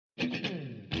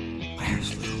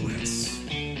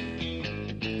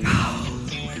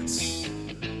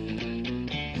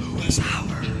Lewis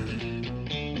Howard.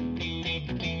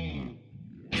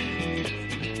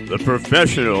 The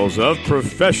professionals of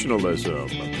professionalism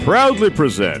proudly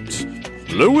present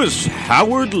Lewis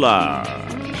Howard Live.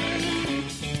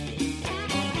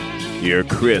 Your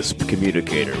crisp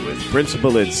communicator with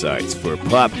principal insights for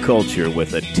pop culture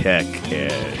with a tech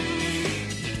edge.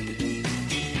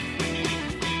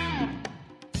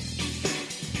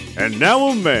 And now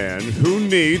a man who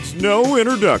needs no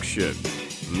introduction,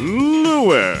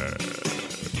 Lewis.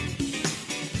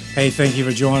 Hey, thank you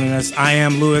for joining us. I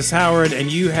am Lewis Howard, and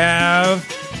you have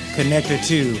connected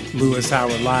to Lewis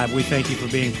Howard Live. We thank you for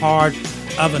being part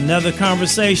of another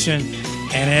conversation.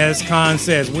 And as Khan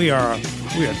says, we are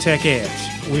tech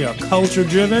edge. We are culture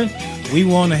driven. We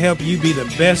want to help you be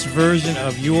the best version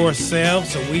of yourself.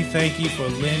 So we thank you for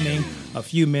lending a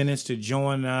few minutes to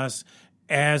join us.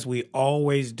 As we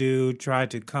always do, try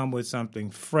to come with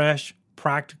something fresh,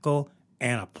 practical,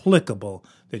 and applicable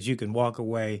that you can walk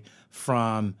away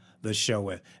from the show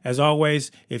with. As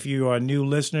always, if you are new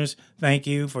listeners, thank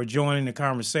you for joining the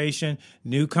conversation.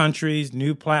 New countries,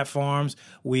 new platforms.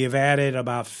 We have added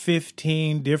about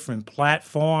 15 different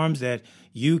platforms that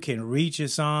you can reach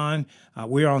us on.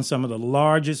 We're on some of the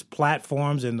largest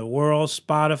platforms in the world: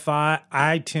 Spotify,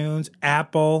 iTunes,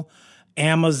 Apple,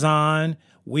 Amazon.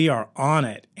 We are on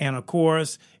it. And of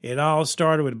course, it all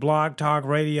started with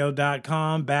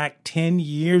blogtalkradio.com back 10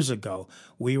 years ago.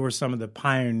 We were some of the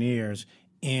pioneers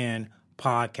in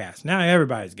podcasts. Now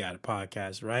everybody's got a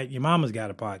podcast, right? Your mama's got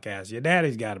a podcast. Your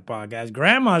daddy's got a podcast.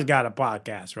 Grandma's got a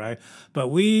podcast, right? But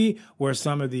we were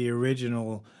some of the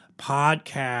original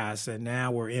podcasts, and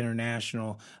now we're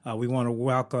international. We want to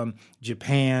welcome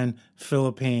Japan,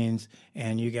 Philippines,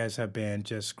 and you guys have been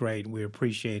just great. We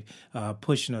appreciate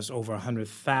pushing us over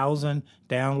 100,000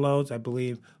 downloads, I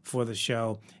believe, for the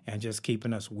show, and just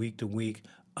keeping us week to week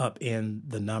up in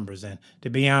the numbers. And to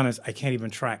be honest, I can't even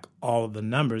track all of the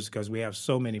numbers because we have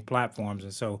so many platforms,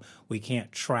 and so we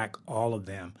can't track all of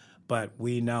them. But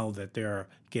we know that they're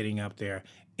getting up there.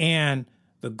 And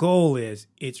the goal is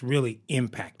it's really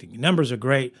impacting. Numbers are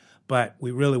great, but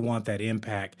we really want that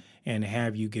impact and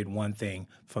have you get one thing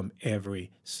from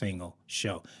every single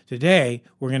show. Today,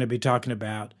 we're going to be talking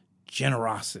about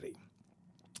generosity,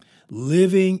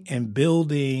 living and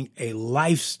building a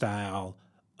lifestyle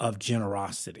of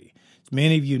generosity. As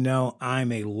many of you know,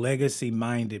 I'm a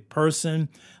legacy-minded person.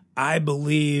 I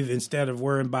believe instead of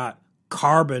worrying about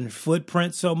carbon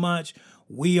footprint so much,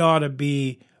 we ought to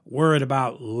be worried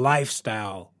about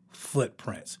lifestyle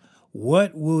footprints.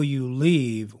 What will you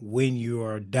leave when you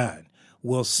are done?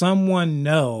 Will someone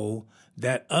know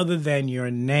that other than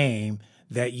your name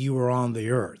that you were on the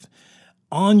earth?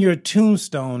 On your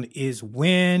tombstone is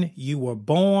when you were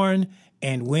born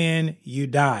and when you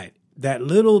died. That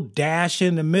little dash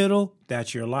in the middle,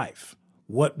 that's your life.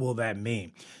 What will that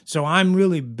mean? So I'm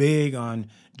really big on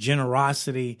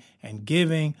generosity and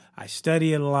giving. I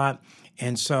study it a lot.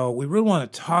 And so we really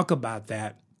want to talk about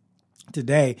that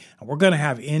today. And we're going to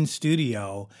have in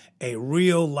studio a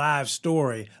real live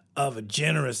story of a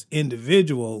generous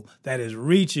individual that is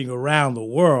reaching around the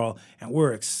world. And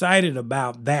we're excited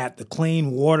about that, the Clean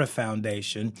Water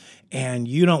Foundation. And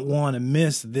you don't want to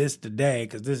miss this today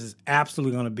because this is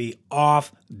absolutely going to be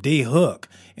off the hook.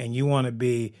 And you want to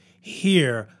be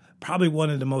here. Probably one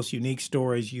of the most unique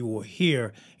stories you will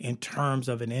hear in terms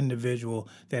of an individual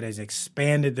that has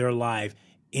expanded their life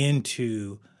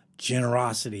into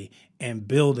generosity and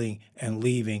building and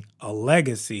leaving a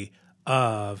legacy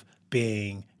of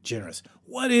being generous.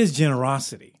 What is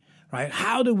generosity, right?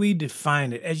 How do we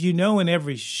define it? As you know, in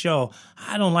every show,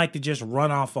 I don't like to just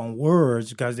run off on words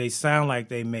because they sound like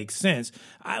they make sense.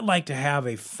 I like to have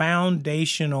a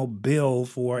foundational build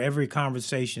for every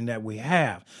conversation that we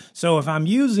have. So if I'm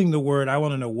using the word, I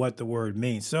want to know what the word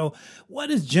means. So what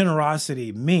does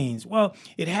generosity means? Well,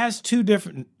 it has two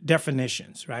different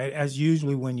definitions, right? As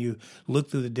usually when you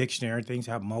look through the dictionary, things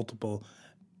have multiple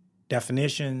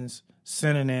definitions,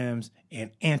 synonyms, and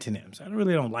antonyms. I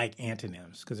really don't like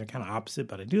antonyms because they're kind of opposite,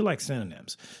 but I do like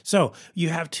synonyms. So you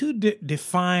have two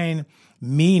defined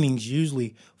meanings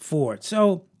usually for it.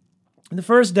 So the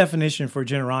first definition for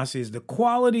generosity is the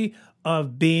quality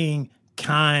of being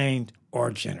kind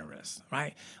or generous,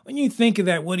 right? When you think of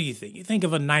that, what do you think? You think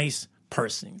of a nice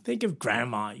person. You think of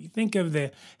grandma. You think of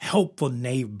the helpful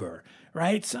neighbor,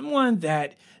 right? Someone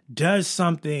that does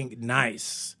something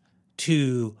nice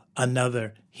to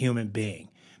another human being.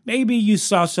 Maybe you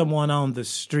saw someone on the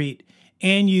street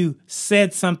and you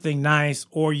said something nice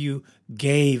or you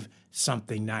gave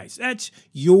something nice. That's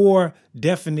your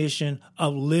definition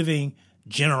of living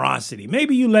generosity.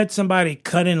 Maybe you let somebody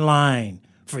cut in line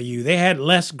for you. They had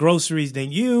less groceries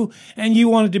than you, and you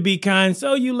wanted to be kind,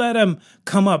 so you let them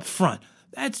come up front.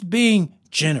 That's being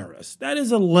generous. That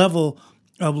is a level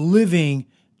of living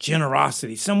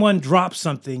generosity. Someone dropped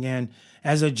something, and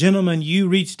as a gentleman, you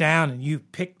reached down and you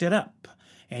picked it up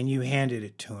and you handed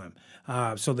it to him,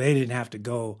 so they didn't have to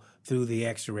go through the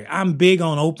extra rate. I'm big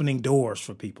on opening doors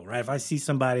for people, right? If I see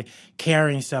somebody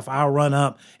carrying stuff, I'll run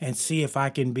up and see if I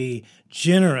can be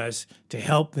generous to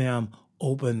help them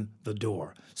open the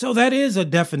door. So that is a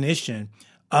definition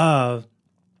of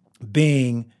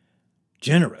being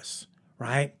generous,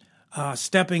 right?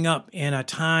 Stepping up in a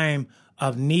time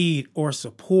of need or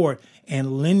support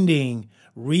and lending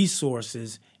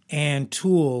resources and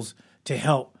tools to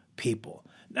help people.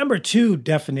 Number 2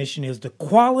 definition is the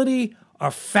quality or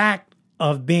fact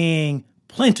of being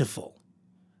plentiful.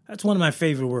 That's one of my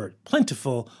favorite words,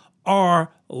 plentiful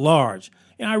or large.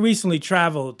 And I recently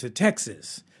traveled to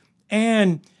Texas,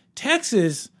 and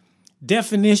Texas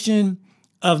definition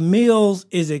of meals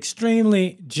is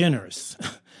extremely generous.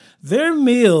 Their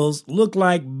meals look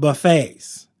like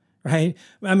buffets, right?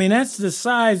 I mean, that's the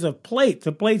size of plates.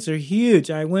 The plates are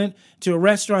huge. I went to a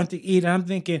restaurant to eat, and I'm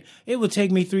thinking it would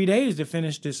take me 3 days to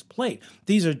finish this plate.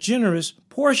 These are generous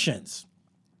portions.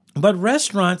 But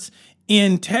restaurants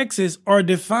in Texas are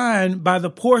defined by the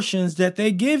portions that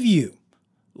they give you.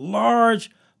 Large,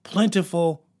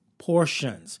 plentiful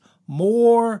portions.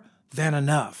 More than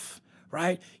enough,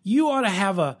 right? You ought to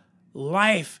have a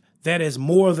life that is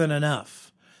more than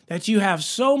enough. That you have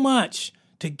so much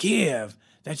to give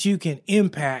that you can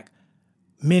impact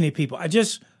many people.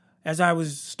 As I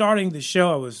was starting the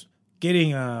show, I was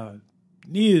getting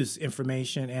news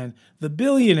information, and the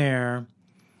billionaire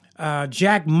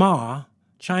Jack Ma,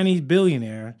 Chinese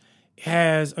billionaire,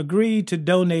 has agreed to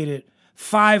donate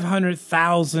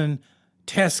 500,000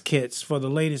 test kits for the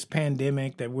latest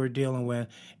pandemic that we're dealing with,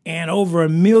 and over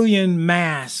 1 million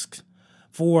masks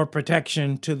for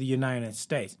protection to the United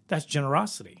States. That's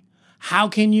generosity. How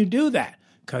can you do that?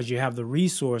 Because you have the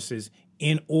resources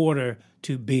in order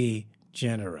to be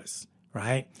generous,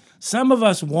 right? Some of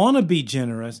us want to be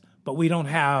generous, but we don't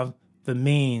have the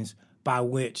means by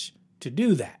which to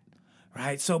do that.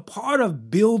 Right? So part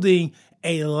of building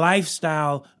a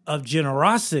lifestyle of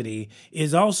generosity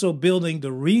is also building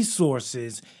the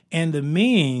resources and the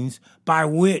means by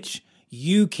which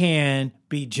you can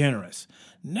be generous.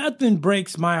 Nothing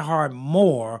breaks my heart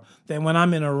more than when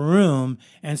I'm in a room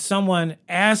and someone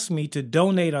asks me to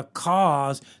donate a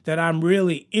cause that I'm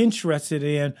really interested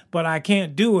in, but I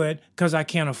can't do it because I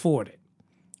can't afford it,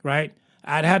 right?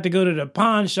 I'd have to go to the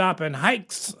pawn shop and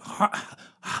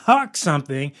hawk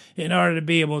something in order to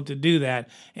be able to do that.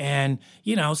 And,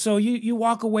 so you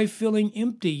walk away feeling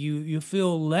empty. You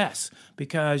feel less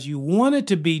because you wanted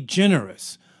to be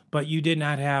generous, but you did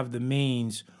not have the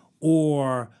means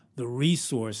or the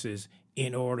resources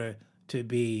in order to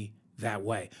be that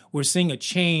way. We're seeing a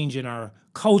change in our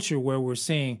culture where we're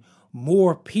seeing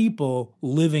more people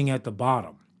living at the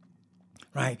bottom,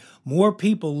 right? More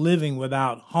people living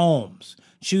without homes,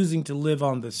 choosing to live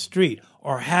on the street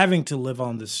or having to live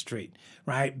on the street,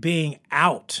 right? Being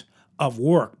out of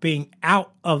work, being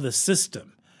out of the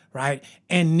system, right?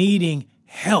 And needing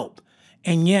help.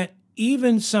 And yet,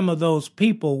 even some of those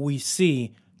people we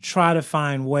see try to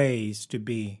find ways to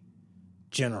be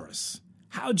generous.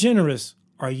 How generous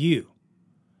are you?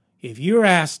 If you're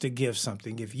asked to give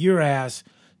something, if you're asked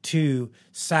to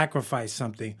sacrifice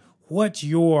something, what's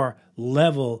your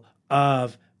level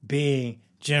of being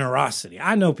generosity?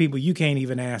 I know people you can't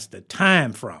even ask the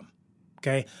time from,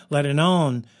 okay? Let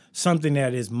alone something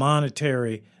that is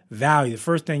monetary value. The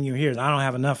first thing you hear is, I don't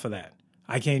have enough of that.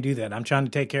 I can't do that. I'm trying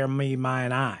to take care of me, my,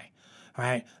 and I,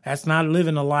 right? That's not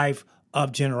living a life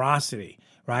of generosity,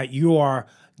 right? You are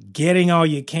getting all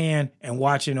you can and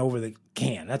watching over the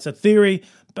can. That's a theory,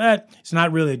 but it's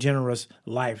not really a generous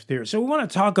life theory. So we want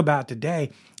to talk about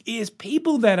today is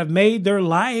people that have made their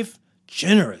life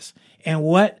generous and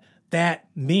what that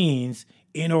means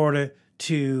in order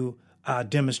to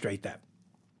demonstrate that,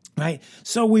 right?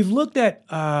 So we've looked at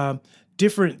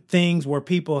different things where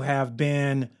people have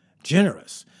been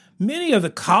generous. Many of the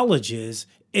colleges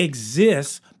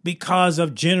exist because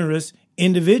of generous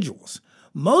individuals.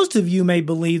 Most of you may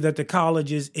believe that the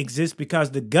colleges exist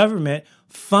because the government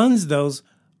funds those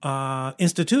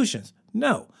institutions.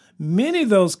 No, many of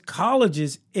those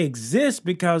colleges exist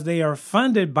because they are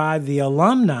funded by the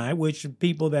alumni, which are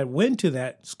people that went to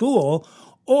that school,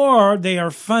 or they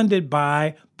are funded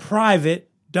by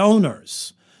private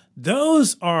donors.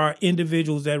 Those are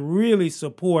individuals that really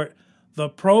support the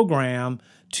program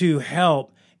to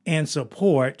help and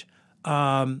support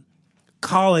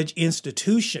college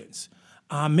institutions.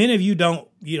 Many of you don't,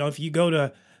 if you go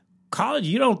to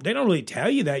college, they don't really tell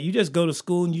you that. You just go to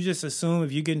school and you just assume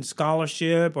if you're getting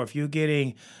scholarship or if you're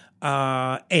getting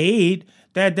aid,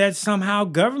 that's somehow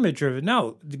government driven.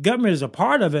 No, the government is a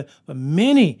part of it, but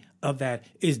many of that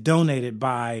is donated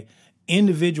by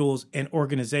individuals and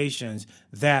organizations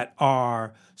that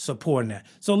are supporting that.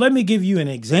 So let me give you an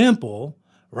example,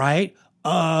 right,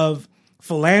 of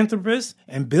philanthropists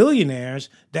and billionaires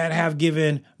that have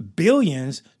given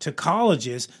billions to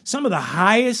colleges, some of the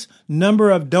highest number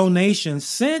of donations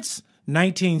since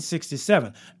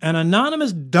 1967. An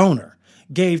anonymous donor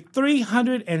gave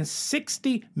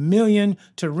 $360 million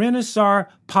to Rensselaer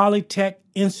Polytech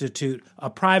Institute, a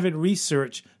private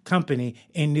research company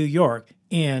in New York,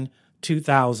 in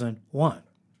 2001.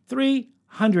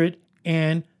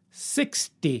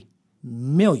 $360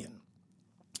 million.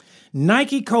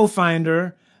 Nike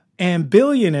co-founder and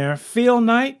billionaire Phil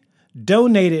Knight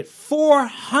donated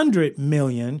 $400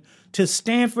 million to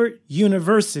Stanford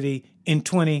University in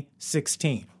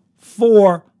 2016.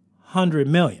 $400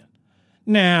 million.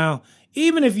 Now,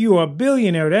 even if you are a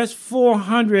billionaire, that's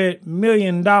 $400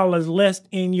 million less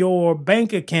in your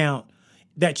bank account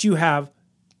that you have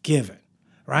given,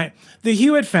 right? The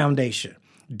Hewitt Foundation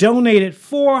donated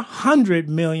 $400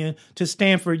 million to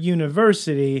Stanford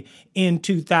University in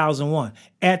 2001.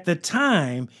 At the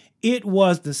time, it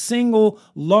was the single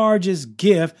largest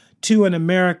gift to an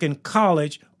American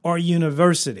college or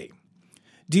university.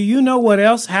 Do you know what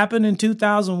else happened in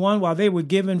 2001 while they were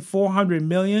giving $400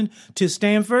 million to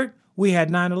Stanford? We had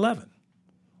 9/11.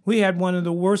 We had one of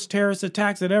the worst terrorist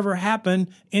attacks that ever happened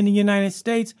in the United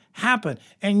States happen.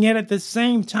 And yet at the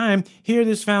same time, here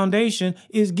this foundation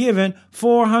is given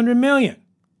 $400 million.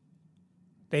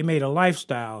 They made a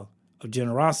lifestyle of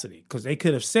generosity because they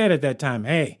could have said at that time,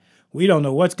 hey, we don't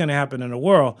know what's going to happen in the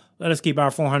world. Let us keep our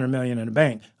 $400 million in the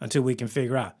bank until we can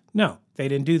figure out. No, they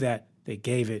didn't do that. They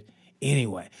gave it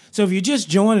anyway. So if you're just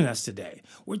joining us today,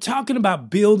 we're talking about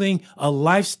building a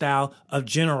lifestyle of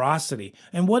generosity.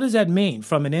 And what does that mean?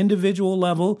 From an individual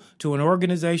level to an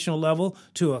organizational level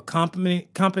to a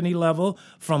company level,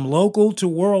 from local to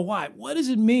worldwide. What does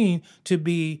it mean to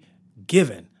be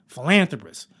given,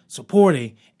 philanthropists,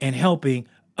 supporting and helping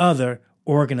other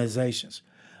organizations?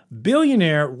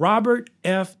 Billionaire Robert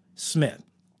F. Smith.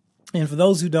 And for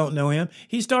those who don't know him,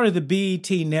 he started the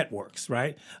BET networks,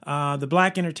 right? The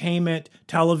Black entertainment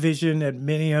television that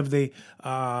many of the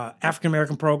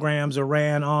African-American programs are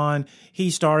ran on.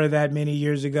 He started that many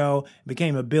years ago,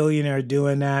 became a billionaire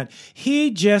doing that.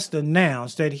 He just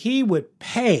announced that he would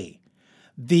pay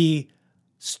the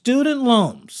student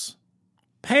loans,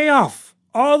 pay off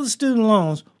all the student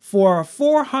loans for a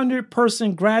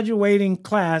 400-person graduating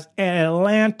class at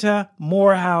Atlanta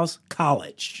Morehouse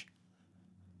College.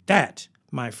 That,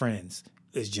 my friends,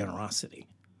 is generosity.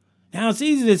 Now, it's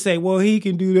easy to say, well, he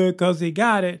can do that because he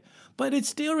got it, but it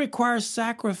still requires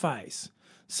sacrifice.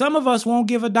 Some of us won't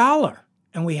give $1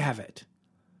 and we have it.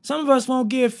 Some of us won't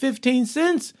give 15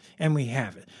 cents and we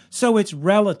have it. So it's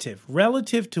relative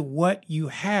to what you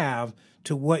have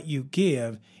to what you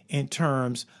give in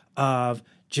terms of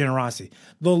generosity.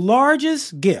 The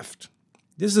largest gift,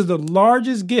 this is the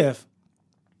largest gift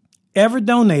ever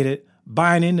donated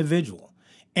by an individual.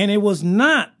 And it was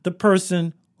not the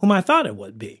person whom I thought it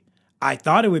would be. I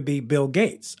thought it would be Bill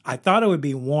Gates. I thought it would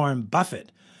be Warren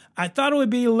Buffett. I thought it would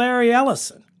be Larry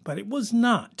Ellison, but it was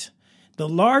not. The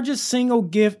largest single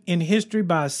gift in history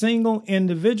by a single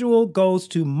individual goes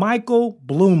to Michael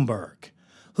Bloomberg,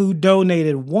 who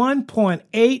donated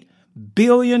 $1.8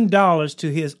 billion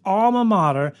to his alma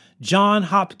mater, Johns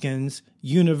Hopkins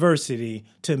University,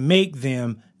 to make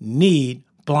them need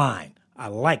blind. I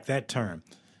like that term.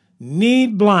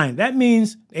 Need blind. That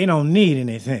means they don't need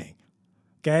anything.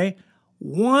 Okay?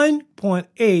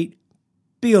 $1.8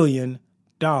 billion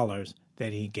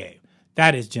that he gave.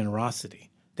 That is generosity.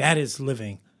 That is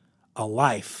living a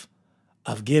life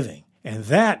of giving. And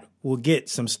that will get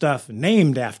some stuff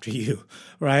named after you,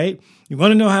 right? You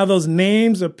want to know how those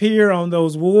names appear on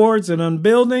those wards and on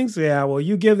buildings? Yeah, well,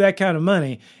 you give that kind of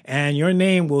money and your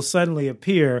name will suddenly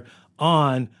appear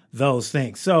on those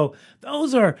things. So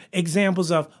those are examples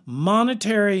of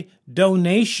monetary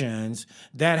donations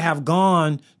that have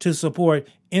gone to support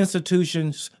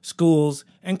institutions, schools,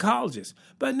 and colleges.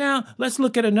 But now let's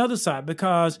look at another side,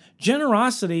 because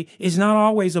generosity is not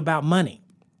always about money,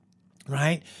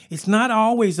 right? It's not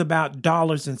always about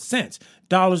dollars and cents.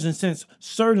 Dollars and cents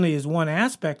certainly is one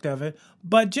aspect of it,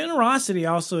 but generosity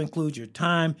also includes your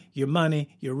time, your money,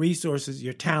 your resources,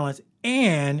 your talents,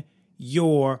 and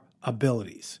your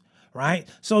abilities, right?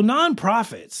 So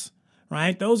nonprofits,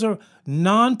 right? Those are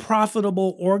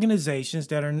non-profitable organizations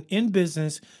that are in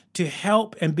business to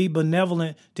help and be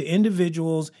benevolent to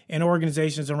individuals and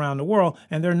organizations around the world,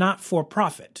 and they're not for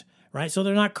profit, right? So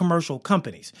they're not commercial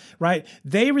companies, right?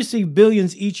 They receive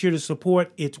billions each year to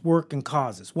support its work and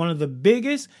causes. One of the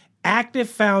biggest active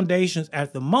foundations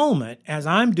at the moment, as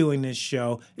I'm doing this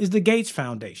show, is the Gates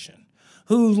Foundation,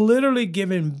 who's literally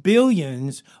given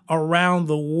billions around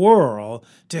the world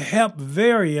to help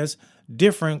various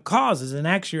different causes. And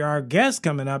actually, our guest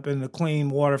coming up in the Clean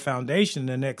Water Foundation,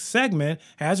 the next segment,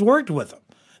 has worked with them.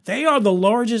 They are the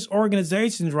largest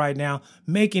organizations right now,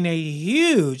 making a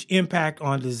huge impact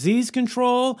on disease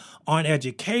control, on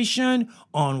education,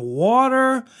 on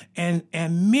water, and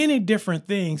many different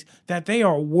things that they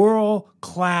are world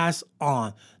class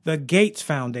on. The Gates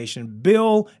Foundation,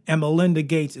 Bill and Melinda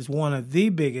Gates, is one of the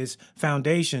biggest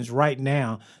foundations right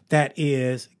now that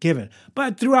is given.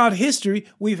 But throughout history,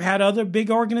 we've had other big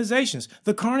organizations.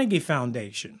 The Carnegie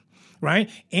Foundation, right?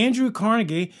 Andrew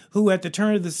Carnegie, who at the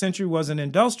turn of the century was an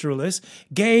industrialist,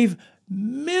 gave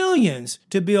millions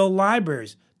to build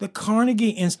libraries. The Carnegie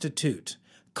Institute,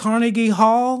 Carnegie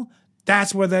Hall,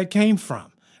 that's where that came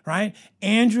from, right?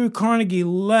 Andrew Carnegie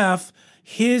left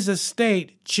his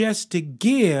estate just to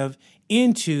give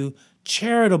into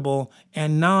charitable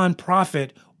and nonprofit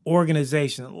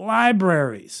organizations.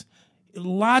 Libraries,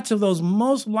 lots of those,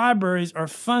 most libraries are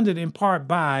funded in part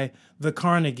by the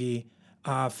Carnegie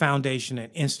Foundation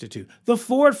and Institute. The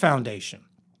Ford Foundation,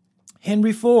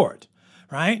 Henry Ford,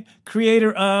 right?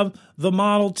 Creator of the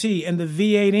Model T and the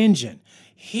V8 engine.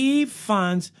 He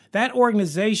funds, that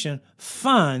organization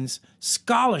funds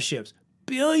scholarships,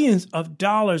 billions of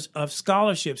dollars of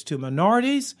scholarships to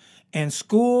minorities and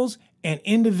schools and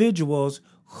individuals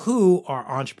who are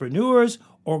entrepreneurs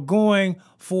or going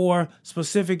for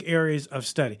specific areas of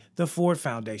study. The Ford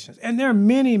Foundations. And there are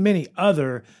many, many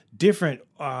other different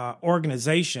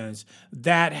organizations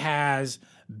that has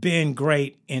been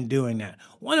great in doing that.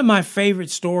 One of my favorite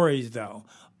stories, though,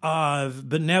 of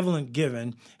benevolent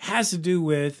giving has to do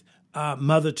with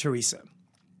Mother Teresa.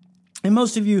 And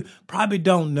most of you probably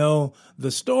don't know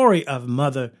the story of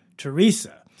Mother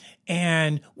Teresa.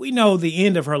 And we know the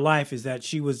end of her life is that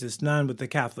she was this nun with the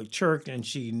Catholic Church, and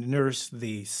she nursed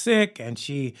the sick, and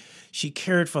she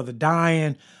cared for the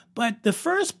dying. But the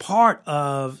first part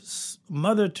of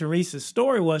Mother Teresa's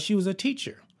story was she was a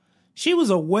teacher. She was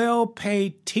a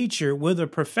well-paid teacher with a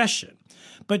profession.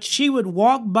 But she would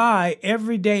walk by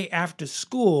every day after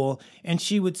school, and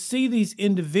she would see these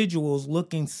individuals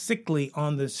looking sickly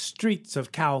on the streets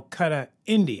of Calcutta,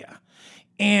 India.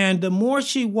 And the more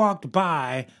she walked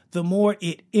by, the more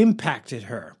it impacted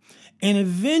her. And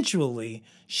eventually,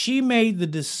 she made the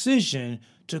decision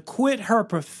to quit her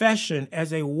profession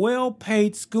as a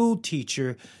well-paid school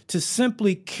teacher to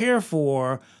simply care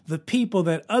for the people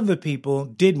that other people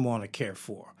didn't want to care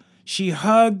for. She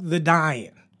hugged the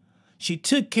dying. She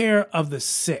took care of the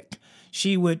sick.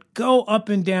 She would go up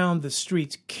and down the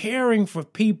streets caring for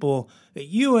people that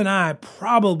you and I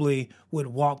probably would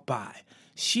walk by.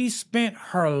 She spent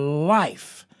her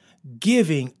life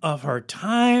giving of her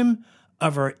time,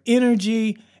 of her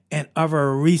energy, and of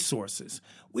her resources.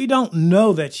 We don't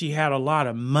know that she had a lot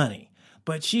of money,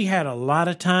 but she had a lot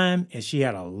of time and she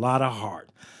had a lot of heart.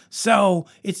 So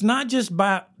it's not just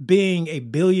about being a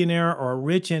billionaire or a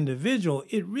rich individual.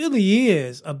 It really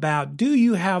is about, do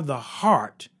you have the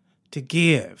heart to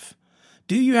give?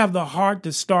 Do you have the heart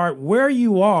to start where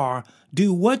you are,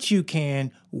 do what you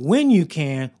can, when you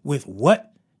can, with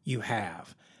what you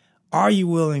have? Are you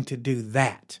willing to do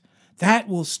that? That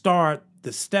will start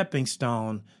the stepping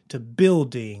stone to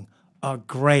building a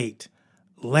great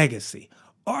legacy.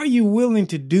 Are you willing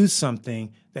to do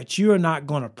something that you're not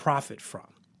going to profit from?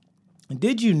 And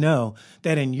did you know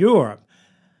that in Europe,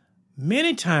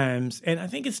 many times, and I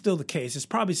think it's still the case, it's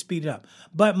probably speeded up,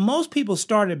 but most people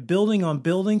started building on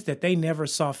buildings that they never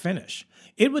saw finish.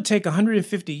 It would take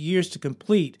 150 years to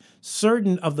complete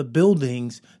certain of the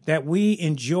buildings that we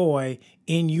enjoy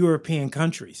in European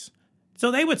countries.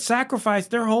 So they would sacrifice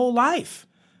their whole life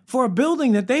for a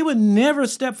building that they would never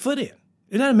step foot in.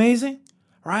 Isn't that amazing?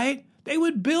 Right? They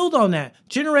would build on that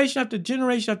generation after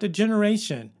generation after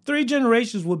generation. 3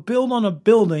 generations would build on a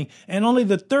building, and only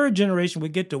the 3rd generation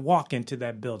would get to walk into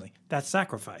that building. That's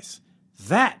sacrifice.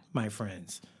 That, my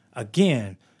friends,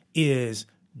 again, is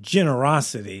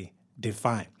generosity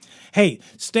defined. Hey,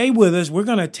 stay with us. We're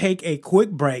going to take a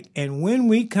quick break, and when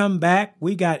we come back,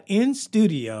 we got in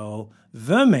studio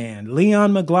the man,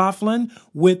 Leon McLaughlin,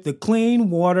 with the Clean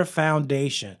Water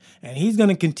Foundation. And he's going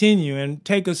to continue and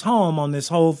take us home on this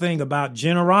whole thing about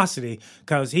generosity,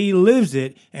 because he lives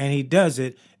it and he does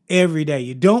it every day.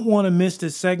 You don't want to miss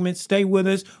this segment. Stay with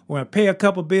us. We're going to pay a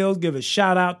couple bills, give a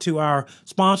shout out to our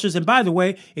sponsors. And by the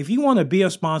way, if you want to be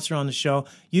a sponsor on the show,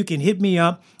 you can hit me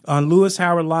up on Lewis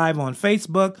Howard Live on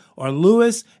Facebook or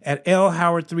Lewis at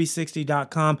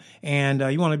lhoward360.com. And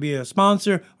you want to be a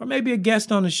sponsor or maybe a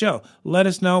guest on the show, let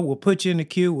us know. We'll put you in the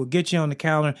queue. We'll get you on the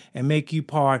calendar and make you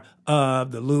part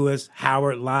of the Lewis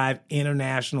Howard Live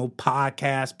International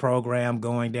Podcast program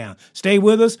going down. Stay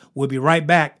with us. We'll be right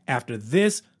back after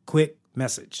this quick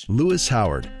message. Lewis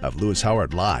Howard of Lewis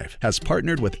Howard Live has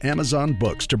partnered with Amazon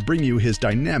Books to bring you his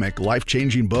dynamic,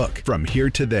 life-changing book. From Here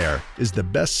to There is the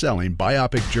best-selling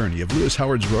biopic journey of Lewis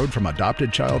Howard's road from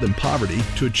adopted child in poverty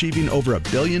to achieving over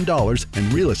 $1 billion in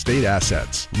real estate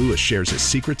assets. Lewis shares his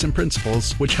secrets and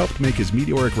principles, which helped make his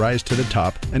meteoric rise to the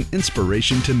top an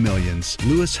inspiration to millions.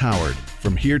 Lewis Howard,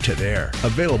 From Here to There,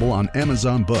 available on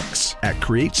Amazon Books at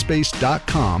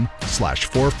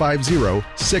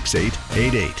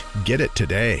createspace.com/450-6888. Get it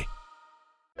today.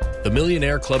 The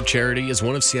Millionaire Club charity is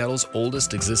one of Seattle's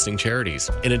oldest existing charities.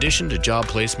 In addition to job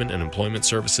placement and employment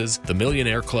services, the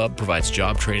Millionaire Club provides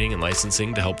job training and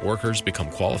licensing to help workers become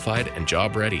qualified and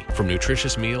job ready, from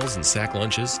nutritious meals and sack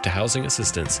lunches to housing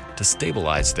assistance to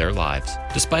stabilize their lives.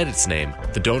 Despite its name,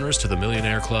 the donors to the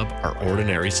Millionaire Club are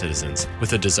ordinary citizens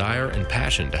with a desire and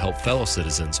passion to help fellow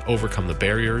citizens overcome the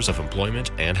barriers of employment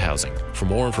and housing. For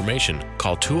more information,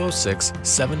 call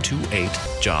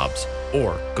 206-728-JOBS.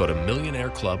 or go to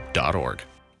millionaireclub.org.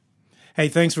 Hey,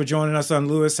 thanks for joining us on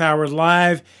Lewis Howard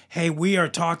Live. Hey, we are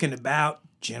talking about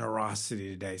generosity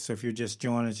today. So if you're just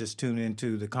joining us, just tune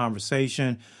into the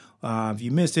conversation. If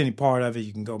you missed any part of it,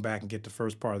 you can go back and get the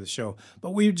first part of the show.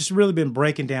 But we've just really been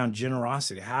breaking down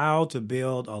generosity, how to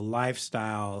build a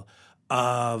lifestyle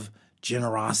of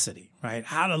generosity, right?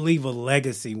 How to leave a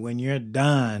legacy when you're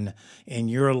done in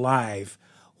your life.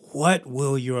 What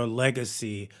will your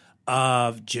legacy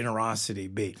of generosity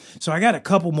be? So I got a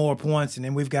couple more points, and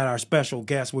then we've got our special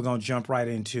guest we're going to jump right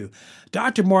into.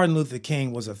 Dr. Martin Luther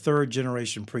King was a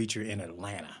third-generation preacher in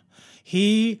Atlanta.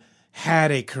 He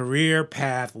had a career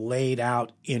path laid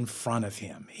out in front of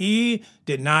him. He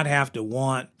did not have to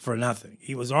want for nothing.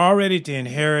 He was already to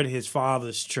inherit his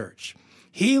father's church.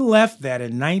 He left that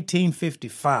in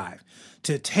 1955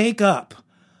 to take up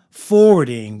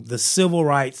forwarding the civil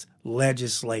rights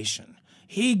legislation.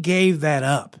 He gave that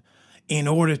up in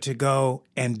order to go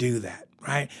and do that,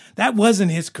 right? That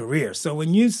wasn't his career. So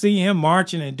when you see him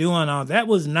marching and doing all that,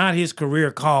 was not his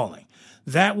career calling.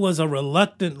 That was a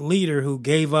reluctant leader who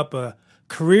gave up a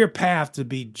career path to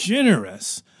be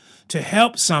generous, to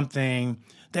help something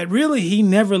that really he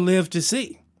never lived to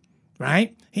see,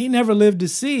 right? He never lived to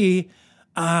see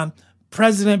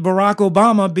President Barack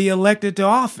Obama be elected to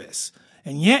office.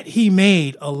 And yet he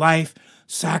made a life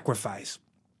sacrifice.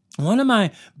 One of my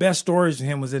best stories of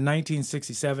him was in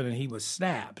 1967, and he was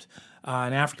stabbed.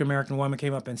 An African-American woman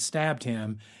came up and stabbed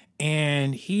him,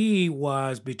 and he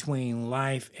was between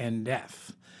life and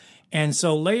death. And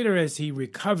so later, as he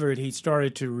recovered, he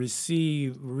started to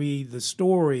read the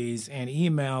stories and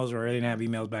emails, or they didn't have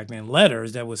emails back then,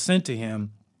 letters that was sent to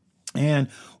him. And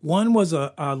one was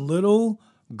a little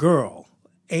girl,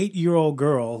 8-year-old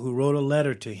girl, who wrote a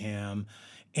letter to him.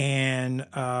 And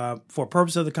for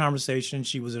purpose of the conversation,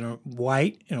 she was in a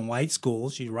white school.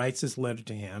 She writes this letter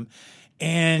to him.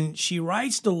 And she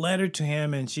writes the letter to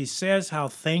him, and she says how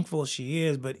thankful she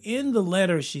is. But in the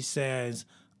letter, she says,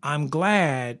 "I'm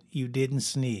glad you didn't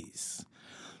sneeze."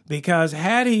 Because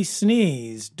had he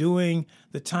sneezed during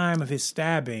the time of his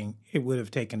stabbing, it would have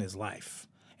taken his life.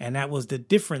 And that was the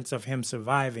difference of him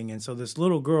surviving. And so this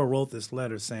little girl wrote this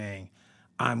letter saying,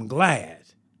 "I'm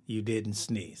glad you didn't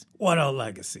sneeze." What a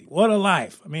legacy. What a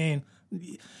life. I mean,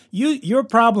 your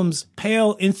problems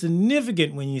pale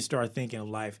insignificant when you start thinking of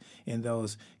life in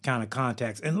those kind of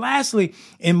contexts. And lastly,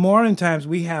 in modern times,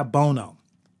 we have Bono.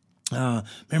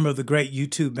 Remember the great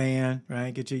U2 band,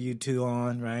 right? Get your U2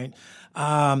 on, right?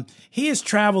 He has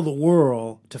traveled the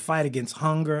world to fight against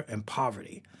hunger and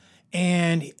poverty.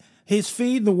 And his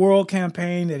Feed the World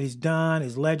campaign that he's done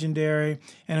is legendary.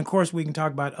 And of course, we can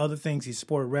talk about other things. He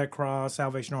supported Red Cross,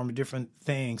 Salvation Army, different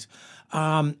things.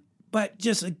 But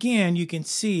just again, you can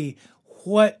see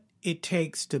what it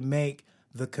takes to make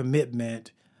the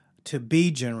commitment to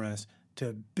be generous,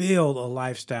 to build a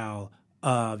lifestyle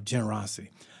of generosity.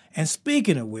 And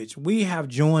speaking of which, we have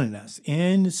joining us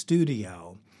in the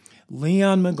studio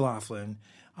Leon McLaughlin,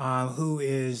 who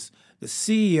is the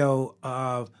CEO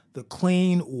of the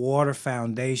Clean Water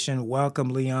Foundation. Welcome,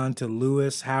 Leon, to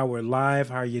Lewis Howard Live.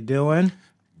 How are you doing?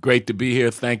 Great to be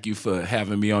here. Thank you for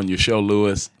having me on your show,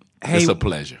 Lewis. Hey, it's a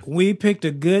pleasure. We picked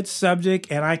a good subject,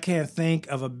 and I can't think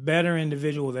of a better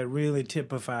individual that really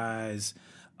typifies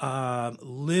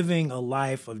living a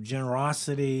life of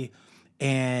generosity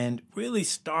and really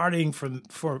starting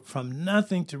from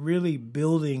nothing to really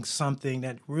building something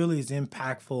that really is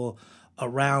impactful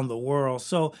around the world.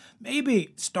 So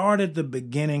maybe start at the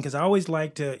beginning, because I always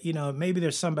like to, maybe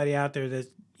there's somebody out there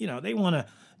that, they want to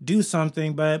do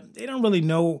something, but they don't really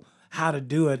know how to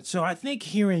do it. So I think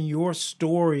hearing your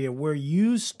story of where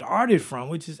you started from,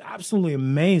 which is absolutely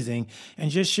amazing,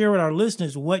 and just share with our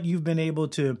listeners what you've been able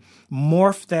to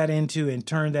morph that into and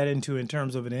turn that into in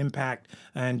terms of an impact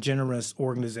and generous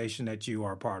organization that you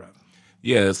are part of.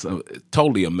 Yeah, it's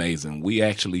totally amazing. We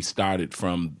actually started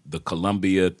from the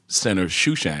Columbia Center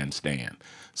shoe shine stand.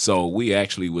 So we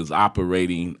actually was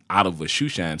operating out of a shoe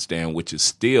shine stand, which is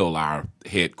still our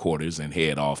headquarters and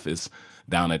head office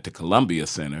down at the Columbia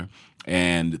Center.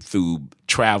 And through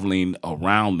traveling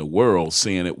around the world,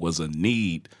 seeing it was a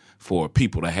need for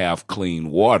people to have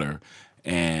clean water.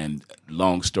 And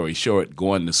long story short,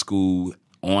 going to school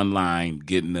online,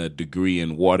 getting a degree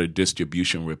in water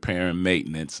distribution, repair, and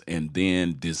maintenance, and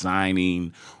then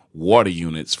designing water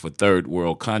units for third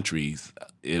world countries.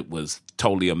 It was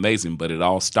totally amazing, but it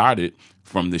all started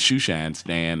from the shoe shine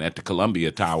stand at the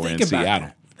Columbia Tower in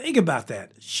Seattle. Think about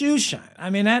that. Shoe shine. I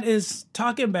mean, that is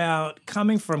talking about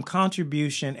coming from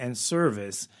contribution and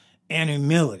service and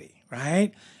humility,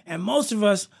 right? And most of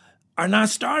us are not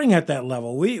starting at that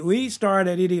level. We start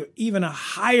at even a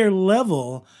higher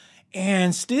level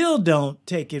and still don't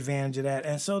take advantage of that.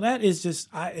 And so that is just,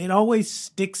 it always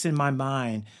sticks in my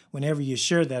mind whenever you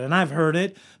share that. And I've heard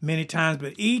it many times,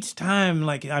 but each time,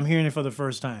 like I'm hearing it for the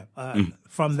first time,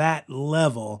 from that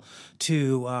level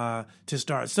to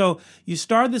start. So you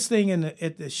start this thing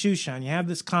at the shoe shine. You have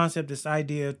this concept, this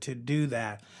idea to do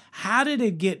that. How did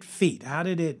it get feet? How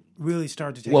did it really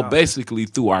start to take off? Well, basically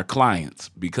through our clients,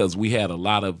 because we had a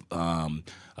lot of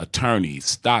attorneys,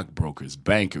 stockbrokers,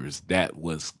 bankers that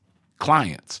was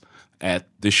clients at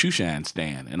the shoe shine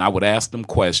stand. And I would ask them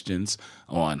questions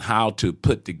on how to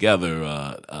put together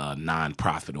a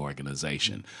nonprofit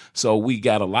organization. So we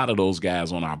got a lot of those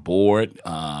guys on our board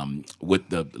with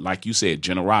the, like you said,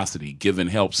 generosity, giving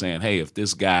help, saying, hey, if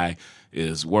this guy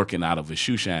is working out of a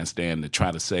shoe shine stand to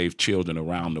try to save children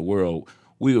around the world,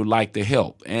 we would like to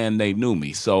help. And they knew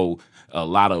me. So a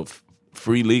lot of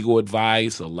free legal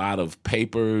advice, a lot of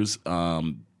papers,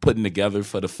 putting together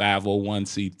for the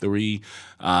 501c3,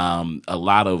 a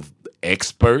lot of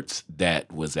experts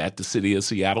that was at the city of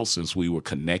Seattle, since we were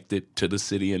connected to the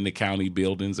city and the county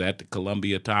buildings at the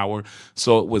Columbia Tower.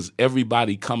 So it was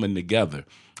everybody coming together.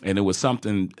 And it was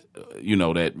something,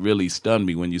 that really stunned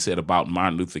me when you said about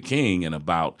Martin Luther King and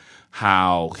about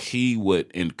how he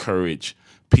would encourage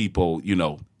people,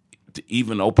 to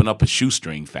even open up a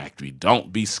shoestring factory.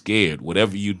 Don't be scared.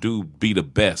 Whatever you do, be the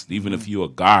best. Even if you're a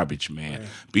garbage man,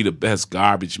 be the best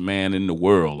garbage man in the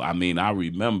world. I mean, I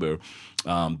remember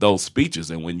those speeches.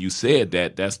 And when you said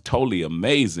that, that's totally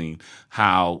amazing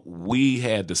how we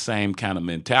had the same kind of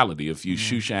mentality. If you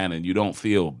shoe shine and you don't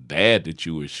feel bad that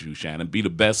you were shoe shining, be the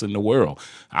best in the world.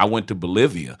 I went to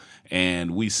Bolivia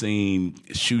and we seen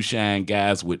shoe shine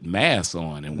guys with masks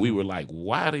on. And we were like,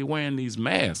 why are they wearing these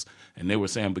masks? And they were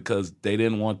saying because they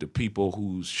didn't want the people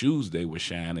whose shoes they were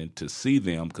shining to see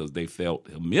them because they felt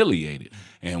humiliated.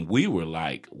 And we were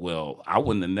like, well, I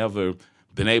wouldn't have never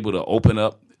been able to open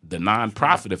up the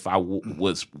nonprofit if I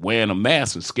was wearing a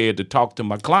mask and scared to talk to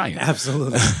my clients.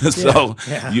 Absolutely. So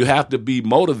you have to be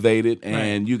motivated,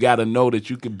 and you got to know that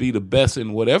you can be the best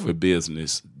in whatever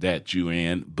business that you're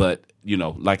in. But,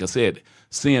 like I said,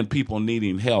 seeing people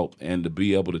needing help and to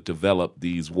be able to develop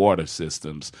these water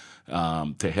systems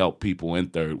to help people in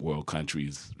third world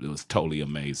countries, it was totally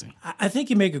amazing. I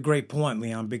think you make a great point,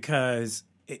 Leon, because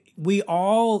we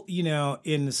all,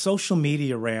 in the social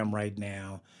media realm right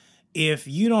now, if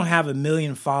you don't have 1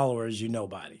 million followers, you're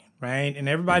nobody, right? And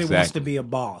everybody wants to be a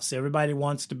boss. Everybody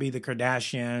wants to be the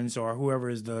Kardashians or whoever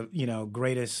is the,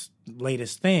 greatest,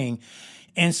 latest thing.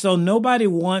 And so nobody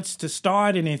wants to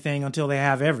start anything until they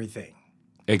have everything.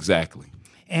 Exactly.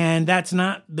 And that's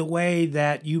not the way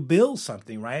that you build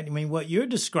something, right? I mean, what you're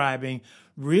describing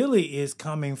really is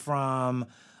coming from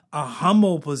a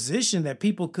humble position that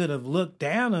people could have looked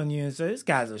down on you and said, this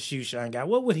guy's a shoe shine guy.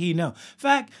 What would he know? In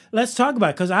fact, let's talk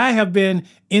about it, because I have been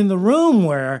in the room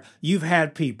where you've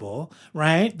had people,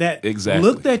 right, that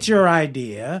looked at your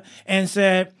idea and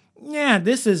said, yeah,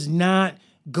 this is not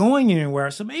going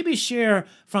anywhere. So maybe share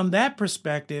from that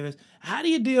perspective, how do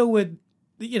you deal with,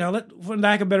 for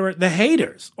lack of a better word, the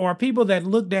haters or people that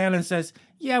look down and says,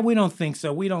 yeah, we don't think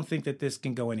so. We don't think that this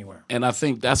can go anywhere. And I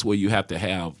think that's where you have to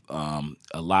have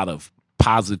a lot of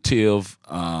positive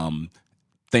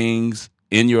things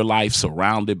in your life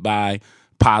surrounded by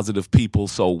positive people.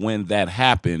 So when that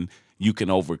happened, you can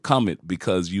overcome it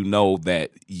because you know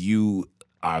that you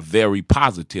are very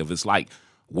positive. It's like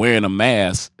wearing a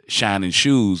mask, shining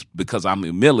shoes. Because I'm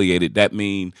humiliated, that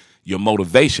means your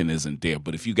motivation isn't there.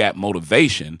 But if you got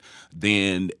motivation,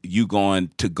 then you're going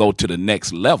to go to the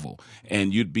next level.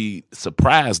 And you'd be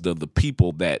surprised of the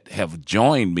people that have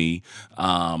joined me.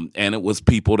 And it was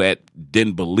people that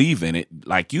didn't believe in it.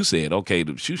 Like you said, okay,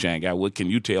 the shoe shine guy, what can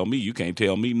you tell me? You can't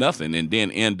tell me nothing. And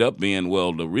then end up being,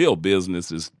 well, the real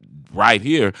business is right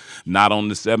here, not on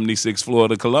the 76th floor of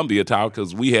the Columbia Tower,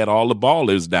 because we had all the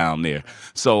ballers down there.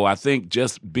 So I think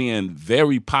just being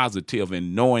very positive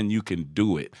and knowing you can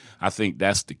do it, I think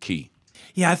that's the key.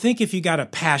 Yeah, I think if you got a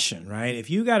passion, right? If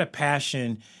you got a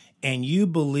passion and you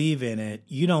believe in it,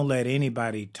 you don't let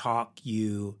anybody talk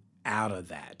you out of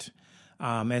that,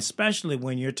 especially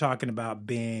when you're talking about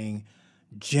being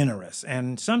generous.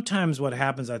 And sometimes what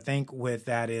happens, I think, with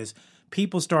that is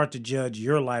people start to judge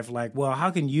your life like, well, how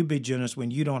can you be generous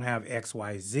when you don't have X,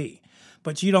 Y, Z?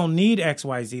 But you don't need X,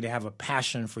 Y, Z to have a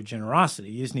passion for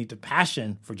generosity. You just need the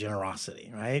passion for generosity,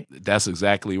 right? That's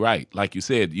exactly right. Like you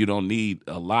said, you don't need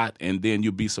a lot, and then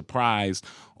you'll be surprised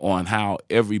on how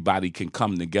everybody can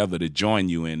come together to join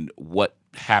you and what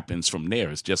happens from there.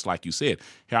 It's just like you said.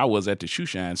 Here I was at the shoe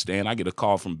shine stand. I get a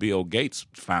call from Bill Gates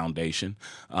Foundation,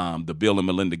 the Bill and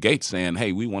Melinda Gates, saying,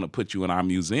 hey, we want to put you in our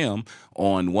museum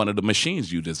on one of the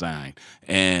machines you designed.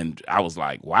 And I was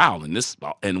like, wow.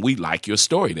 And we like your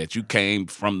story that you came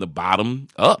from the bottom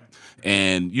up.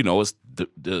 And, it's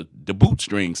the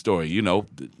bootstring story,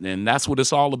 and that's what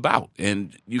it's all about.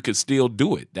 And you can still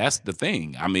do it. That's the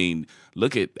thing. I mean,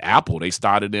 look at Apple. They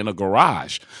started in a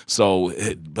garage. So,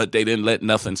 but they didn't let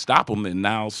nothing stop them. And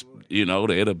now, they're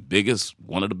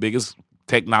one of the biggest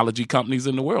technology companies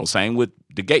in the world. Same with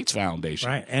the Gates Foundation.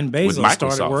 Right. And Bezos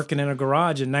started working in a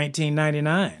garage in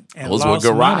 1999. And those were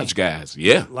garage guys.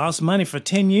 Yeah. Lost money for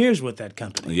 10 years with that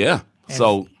company. Yeah.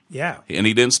 Yeah. And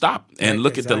he didn't stop. And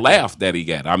look at the laugh that he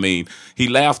got. I mean, he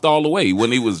laughed all the way. When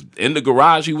he was in the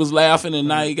garage, he was laughing, and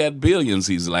now he got billions,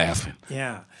 he's laughing.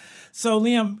 Yeah. So,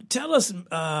 Liam, tell us,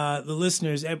 the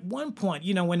listeners, at one point,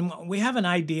 when we have an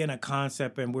idea and a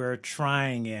concept and we're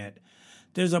trying it,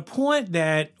 there's a point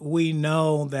that we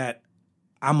know that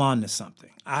I'm on to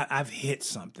something. I've hit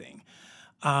something.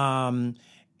 And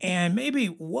maybe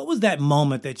what was that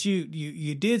moment that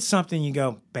you did something, you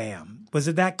go, bam. Was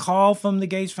it that call from the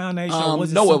Gates Foundation? Or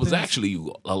was it was actually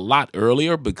a lot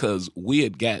earlier because we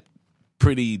had got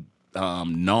pretty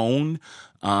known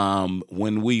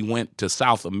when we went to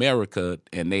South America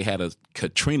and they had a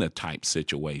Katrina-type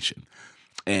situation.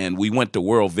 And we went to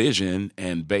World Vision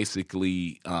and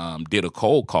basically did a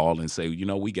cold call and say,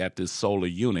 we got this solar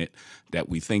unit that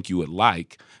we think you would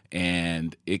like,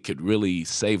 and it could really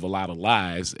save a lot of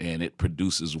lives, and it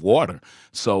produces water.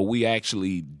 So we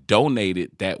actually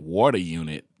donated that water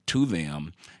unit to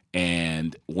them.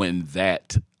 And when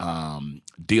that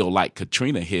deal like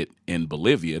Katrina hit in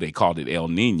Bolivia, they called it El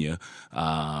Nino,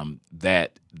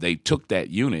 that they took that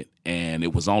unit, and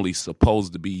it was only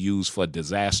supposed to be used for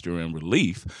disaster and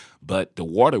relief, but the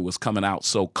water was coming out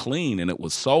so clean and it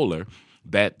was solar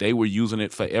that they were using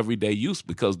it for everyday use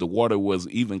because the water was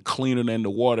even cleaner than the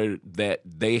water that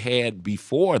they had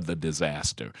before the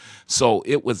disaster. So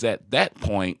it was at that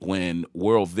point when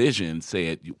World Vision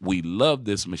said, we love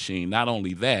this machine. Not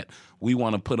only that, we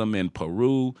want to put them in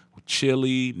Peru,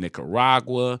 Chile,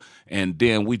 Nicaragua, and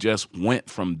then we just went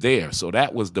from there. So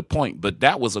that was the point. But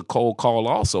that was a cold call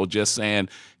also, just saying,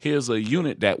 here's a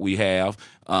unit that we have.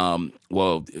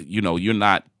 You're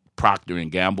not Procter &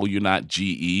 Gamble, you're not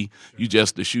GE, you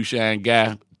just the shoe shine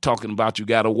guy talking about you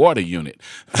got a water unit.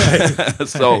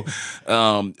 So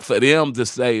for them to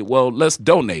say, well, let's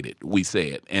donate it, we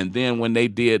said. And then when they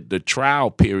did the trial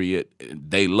period,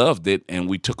 they loved it, and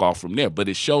we took off from there. But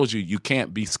it shows you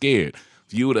can't be scared.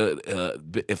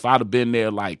 If I'd have been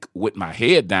there like with my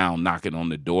head down knocking on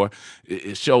the door,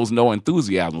 it shows no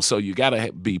enthusiasm. So you got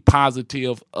to be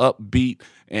positive, upbeat,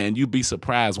 and you'd be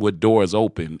surprised what doors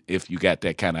open if you got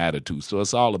that kind of attitude. So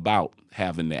it's all about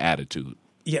having the attitude.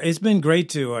 Yeah, it's been great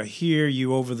to hear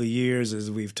you over the years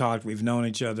as we've talked. We've known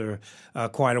each other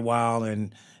quite a while,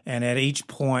 and at each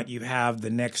point you have the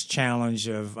next challenge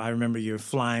of, I remember you're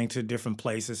flying to different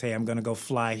places. Hey, I'm going to go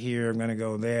fly here. I'm going to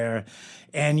go there.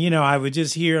 And, I would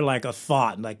just hear like a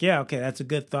thought, like, yeah, okay, that's a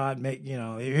good thought.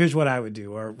 Here's what I would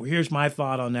do, or here's my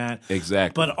thought on that.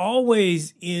 Exactly. But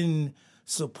always in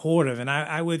supportive. And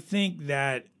I would think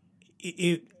that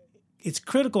it's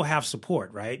critical to have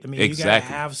support, right? I mean, exactly. You got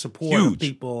to have support of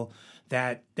people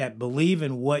that believe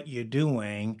in what you're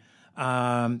doing,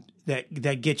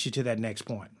 that gets you to that next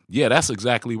point. Yeah, that's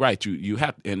exactly right. You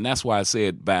have, and that's why I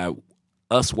said by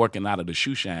us working out of the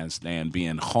Shoeshine stand,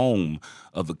 being home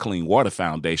of the Clean Water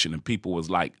Foundation, and people was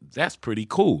like, that's pretty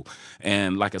cool.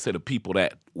 And like I said, the people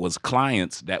that was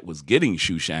clients that was getting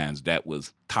Shoeshines, that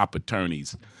was top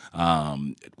attorneys,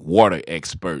 water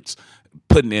experts,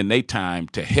 putting in their time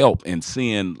to help and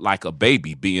seeing like a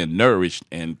baby being nourished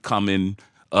and coming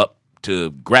up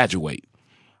to graduate.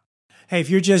 Hey, if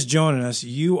you're just joining us,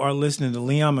 you are listening to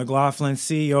Leon McLaughlin,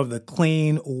 CEO of the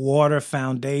Clean Water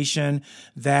Foundation,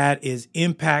 that is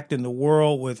impacting the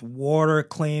world with water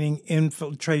cleaning,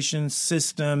 infiltration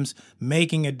systems,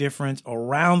 making a difference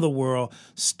around the world.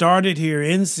 Started here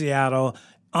in Seattle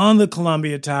on the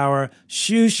Columbia Tower,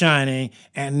 shoe shining,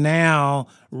 and now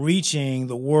reaching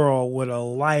the world with a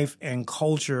life and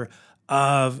culture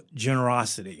of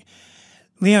generosity.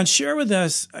 Leon, share with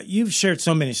us, you've shared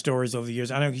so many stories over the years.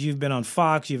 I know you've been on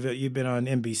Fox, you've been on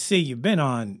NBC, you've been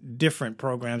on different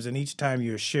programs, and each time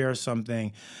you share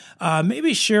something,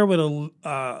 maybe share with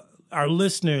our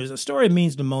listeners a story that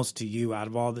means the most to you out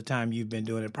of all the time you've been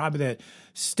doing it, probably that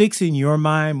sticks in your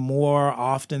mind more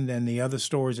often than the other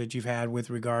stories that you've had with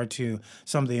regard to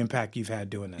some of the impact you've had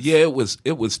doing this. Yeah, it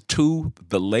was two.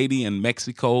 The lady in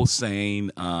Mexico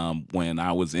saying when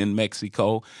I was in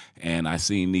Mexico and I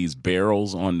seen these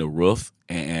barrels on the roof,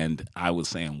 and I was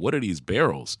saying, what are these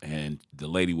barrels? And the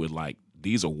lady was like,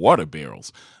 these are water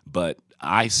barrels, but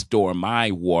I store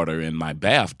my water in my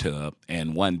bathtub.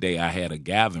 And one day I had a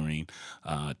gathering,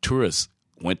 tourists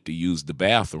went to use the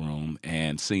bathroom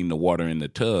and seen the water in the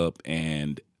tub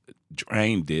and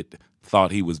drained it,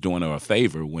 thought he was doing her a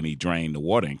favor when he drained the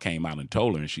water, and came out and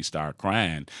told her, and she started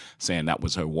crying, saying that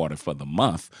was her water for the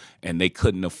month, and they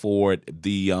couldn't afford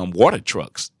the water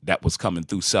trucks that was coming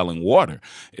through selling water.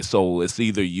 So it's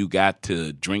either you got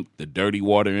to drink the dirty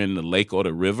water in the lake or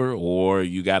the river, or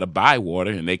you got to buy water,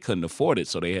 and they couldn't afford it,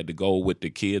 so they had to go with the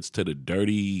kids to the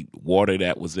dirty water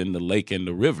that was in the lake and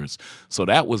the rivers. So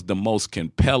that was the most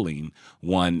compelling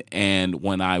one. And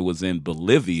when I was in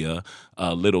Bolivia,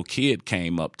 a little kid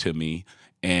came up to me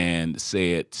and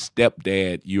said,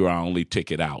 "Stepdad, you're our only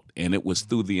ticket out." And it was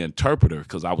through the interpreter,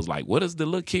 because I was like, what is the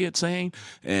little kid saying?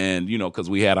 And, because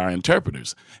we had our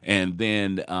interpreters. And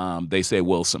then they said,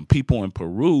 well, some people in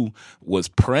Peru was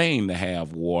praying to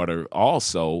have water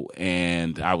also.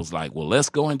 And I was like, well, let's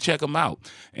go and check them out.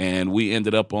 And we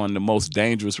ended up on the most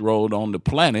dangerous road on the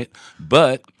planet.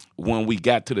 But when we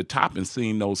got to the top and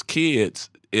seen those kids,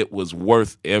 it was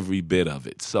worth every bit of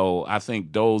it. So I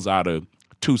think those are the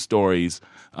two stories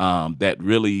that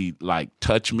really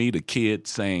touch me. The kid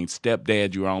saying,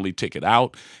 "Stepdad, you're our only ticket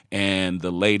out," and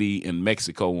the lady in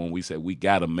Mexico when we said we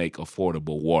got to make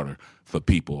affordable water for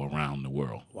people around the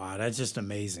world. Wow, that's just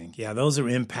amazing. Yeah, those are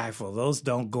impactful. Those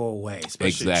don't go away,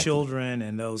 especially children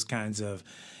and those kinds of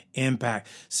impact.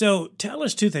 So tell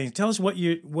us two things. Tell us where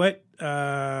you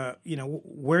are,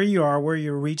 where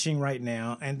you're reaching right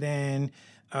now, and then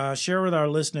share with our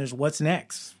listeners what's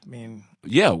next.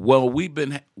 Yeah, well, we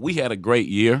had a great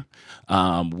year.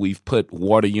 We've put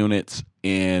water units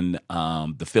in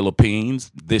the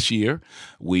Philippines this year.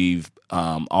 We've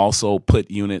also put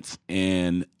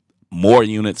more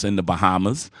units in the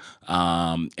Bahamas.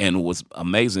 And it was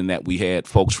amazing that we had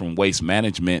folks from Waste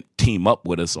Management team up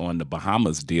with us on the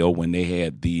Bahamas deal when they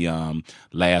had the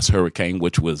last hurricane,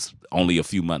 which was only a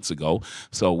few months ago.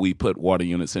 So we put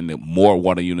more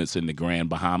water units in the Grand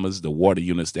Bahamas. The water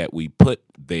units that we put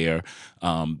there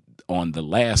on the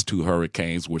last two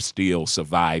hurricanes were still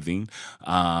surviving.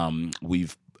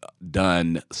 We've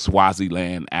done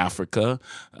Swaziland, Africa,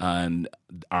 and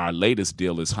our latest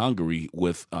deal is Hungary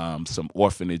with some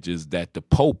orphanages that the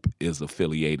Pope is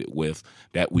affiliated with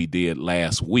that we did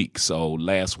last week. So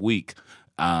last week,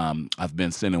 I've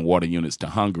been sending water units to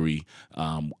Hungary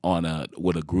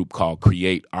with a group called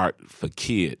Create Art for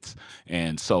Kids.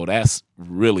 And so that's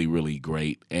really, really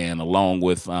great. And along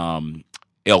with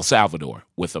El Salvador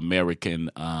with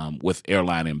with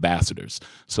airline ambassadors.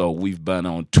 So we've been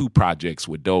on two projects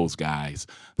with those guys.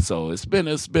 So it's been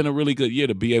a really good year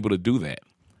to be able to do that.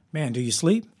 Man, do you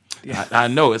sleep? Yeah. I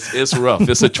know it's rough.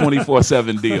 It's a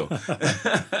 24/7 deal.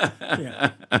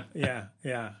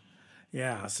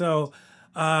 Yeah.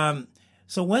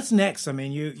 So what's next?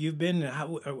 You've been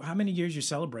how many years you're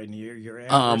celebrating your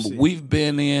anniversary? We've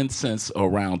been in since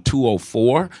around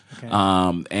 2004,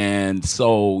 okay. And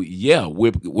so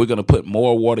we're going to put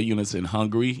more water units in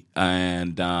Hungary,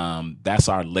 and that's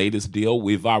our latest deal.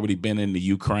 We've already been in the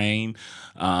Ukraine.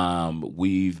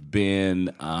 We've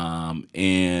been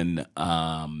in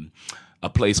a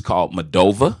place called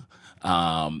Moldova.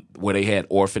 where they had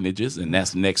orphanages, and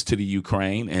that's next to the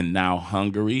Ukraine, and now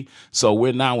Hungary. So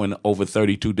we're now in over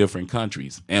 32 different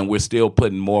countries, and we're still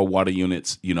putting more water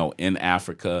units, in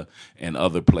Africa and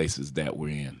other places that we're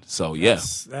in. So,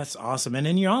 yes. That's awesome. And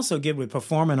then you also get with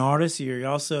performing artists. You're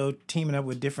also teaming up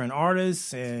with different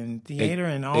artists and theater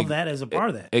and all that as a part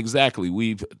of that.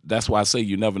 Exactly. That's why I say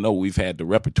you never know. We've had the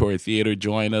Repertory Theater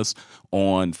join us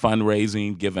on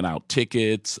fundraising, giving out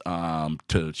tickets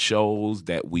to shows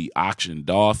that we auctioned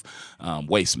off.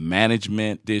 Waste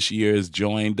Management this year has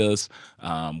joined us.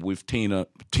 We've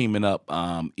teaming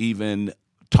up, even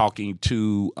talking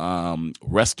to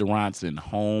restaurants and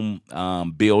home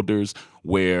builders,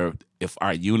 where if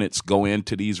our units go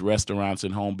into these restaurants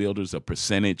and home builders, a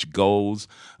percentage goes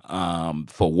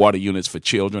for water units for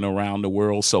children around the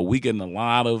world. So we're getting a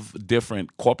lot of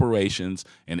different corporations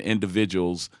and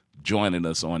individuals joining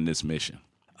us on this mission.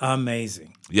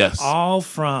 Amazing. Yes. All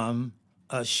from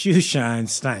a shoe shine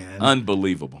stand.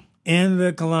 Unbelievable. In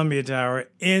the Columbia Tower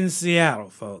in Seattle,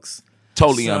 folks.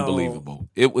 Totally unbelievable.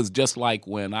 It was just like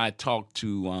when I talked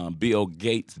to Bill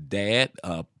Gates' dad.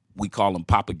 We call him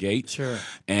Papa Gates. Sure.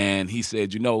 And he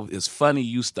said, it's funny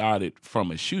you started from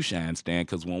a shoe shine stand,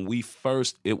 because when we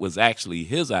first, it was actually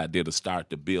his idea to start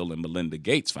the Bill and Melinda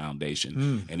Gates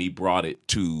Foundation, and he brought it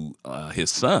to his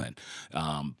son,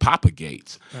 Papa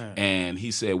Gates. Right. And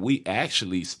he said, we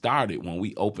actually started when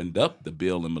we opened up the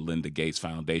Bill and Melinda Gates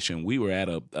Foundation. We were at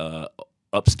a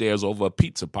upstairs over a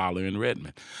pizza parlor in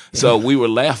Redmond. So we were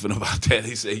laughing about that.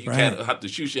 He said, you can't have the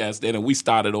shoe shine stand, and we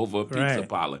started over a pizza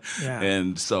parlor. Yeah.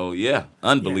 And so,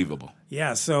 unbelievable.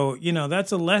 Yeah, so,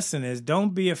 that's a lesson, is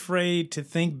don't be afraid to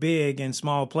think big in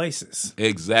small places.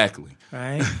 Exactly.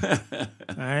 Right?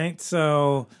 All right,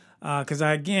 so... because,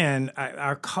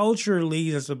 our culture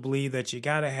leads us to believe that you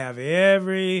got to have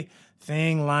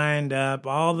everything lined up.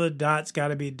 All the dots got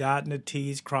to be dotted and the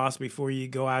T's crossed before you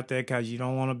go out there, because you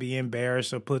don't want to be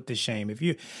embarrassed or put to shame.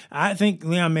 I think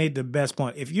Leon made the best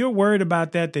point. If you're worried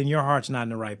about that, then your heart's not in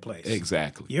the right place.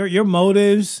 Exactly. Your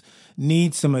motives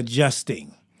need some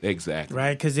adjusting. Exactly.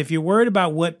 Right? Because if you're worried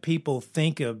about what people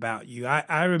think about you,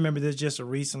 I remember this just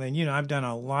recently, and, I've done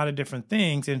a lot of different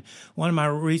things, and one of my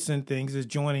recent things is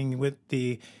joining with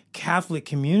the Catholic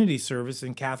Community Service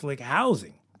and Catholic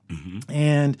Housing. Mm-hmm.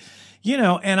 And,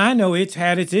 and I know it's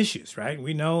had its issues, right?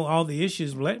 We know all the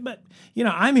issues, but,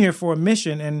 I'm here for a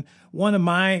mission, and one of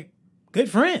my good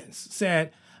friends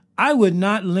said, I would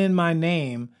not lend my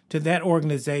name to that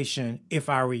organization if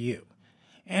I were you.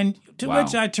 And to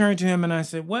which I turned to him and I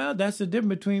said, well, that's the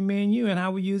difference between me and you and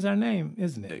how we use our name,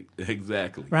 isn't it?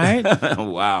 Exactly. Right?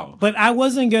 Wow. But I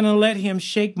wasn't going to let him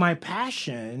shake my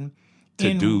passion.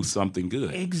 To do something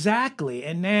good. Exactly.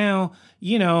 And now,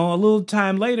 a little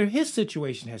time later, his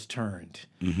situation has turned.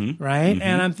 Mm-hmm. Right? Mm-hmm.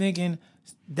 And I'm thinking,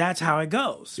 that's how it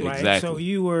goes. Right? Exactly. So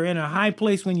you were in a high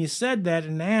place when you said that,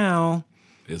 and now...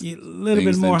 a little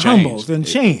bit more humble than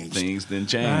changed. Things then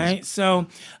changed. Right?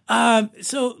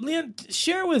 So, Leon,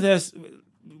 share with us,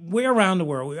 we're around the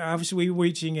world. Obviously, we're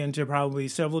reaching into probably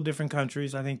several different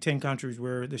countries. I think 10 countries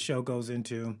where the show goes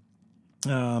into,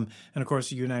 and, of course,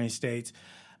 the United States.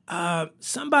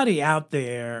 Somebody out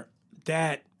there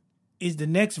that is the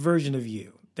next version of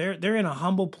you. They're in a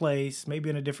humble place, maybe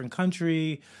in a different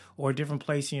country or a different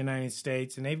place in the United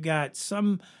States, and they've got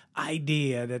some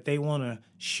idea that they want to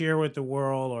share with the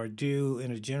world or do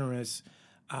in a generous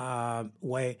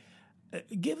way.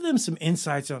 Give them some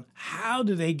insights on how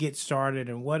do they get started,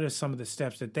 and what are some of the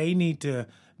steps that they need to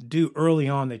do early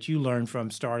on that you learned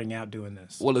from starting out doing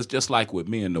this? Well, it's just like with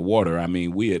Me and the Water. I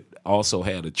mean, we had also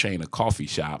had a chain of coffee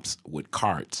shops with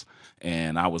carts,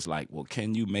 and I was like, well,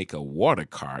 can you make a water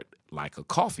cart like a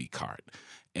coffee cart?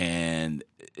 And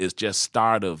it's just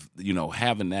start of,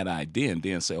 having that idea, and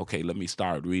then say, okay, let me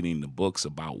start reading the books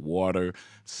about water,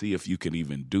 see if you can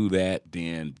even do that,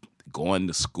 then going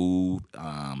to school,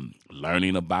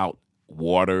 learning about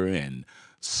water and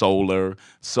solar.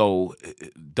 So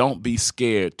don't be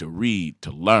scared to read,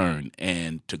 to learn,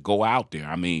 and to go out there.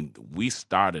 I mean, we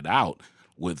started out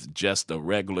with just a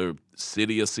regular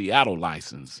City of Seattle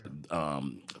license,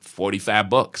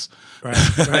 $45.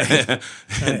 Right.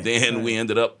 And then we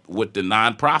ended up with the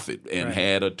nonprofit and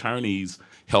had attorneys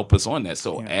help us on that.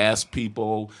 So ask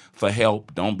people for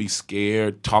help. Don't be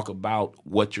scared. Talk about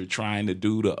what you're trying to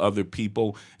do to other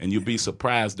people, and you'll be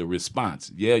surprised the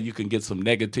response. Yeah, you can get some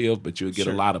negative, but you'll get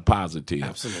a lot of positive.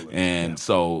 Absolutely. And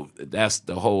so that's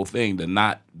the whole thing, to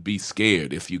not be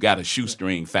scared. If you got a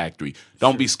shoestring factory,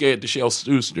 don't be scared to sell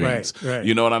shoestrings. Right.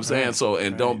 You know what I'm saying? So,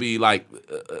 and don't be like,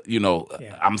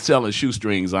 I'm selling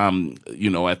shoestrings. I'm,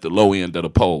 at the low end of the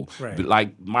pole. Right. But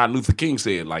like Martin Luther King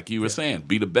said, like you were saying,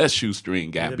 be the best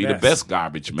shoestring guy, be the best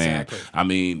garbage man. Exactly. I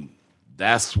mean,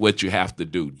 that's what you have to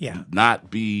do. Yeah. Not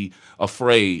be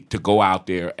afraid to go out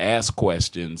there, ask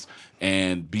questions,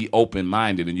 and be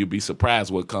open-minded, and you'll be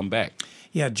surprised what come back.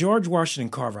 Yeah, George Washington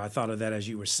Carver, I thought of that as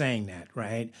you were saying that,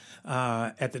 right?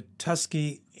 At the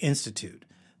Tuskegee Institute,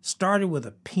 started with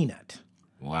a peanut.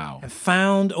 Wow. And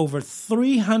found over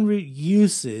 300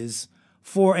 uses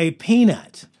for a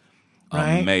peanut,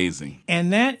 right? Amazing.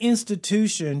 And that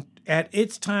institution at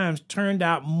its times turned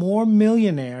out more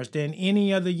millionaires than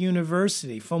any other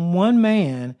university from one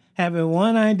man having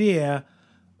one idea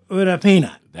with a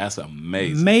peanut. That's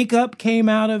amazing. Makeup came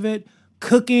out of it.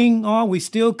 Cooking, we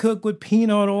still cook with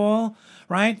peanut oil,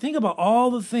 right? Think about all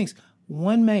the things.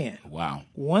 One man, wow,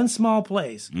 one small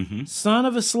place, son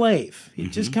of a slave.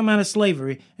 He'd just come out of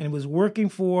slavery and was working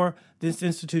for this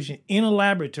institution in a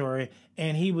laboratory,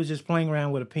 and he was just playing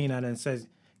around with a peanut and says,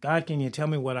 God, can you tell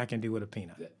me what I can do with a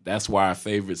peanut? That's why our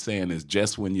favorite saying is,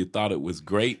 just when you thought it was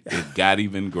great, it got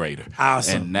even greater.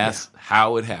 Awesome. And that's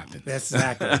how it happens. That's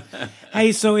exactly.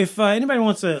 Hey, so if anybody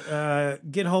wants to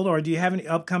get hold of, or do you have any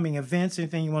upcoming events,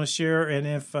 anything you want to share? And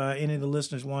if any of the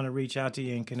listeners want to reach out to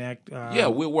you and connect? Yeah,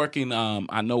 we're working.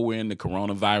 I know we're in the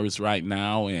coronavirus right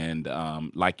now. And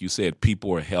like you said,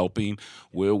 people are helping.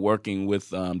 We're working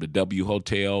with the W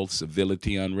Hotel,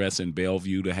 Civility Unrest in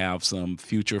Bellevue to have some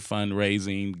future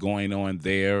fundraising going on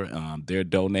there. They're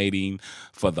donating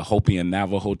for the Hopi and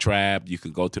Navajo tribe. You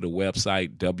can go to the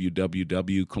website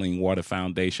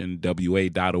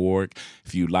www.cleanwaterfoundationwa.org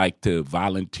if you'd like to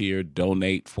volunteer,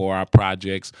 donate for our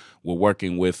projects. We're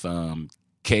working with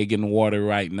Kagan Water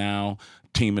right now,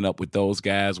 teaming up with those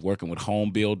guys, working with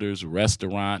home builders,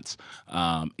 restaurants.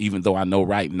 Even though I know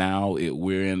right now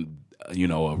we're in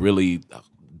a really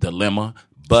dilemma,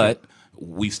 but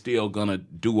we still gonna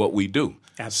do what we do.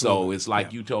 Absolutely. So it's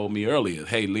like you told me earlier,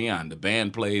 hey, Leon, the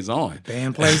band plays on.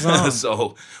 Band plays on.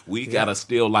 So we got to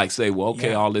still say, well,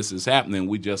 okay, all this is happening.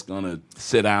 We're just going to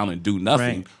sit down and do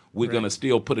nothing. Right. We're going to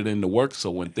still put it into work,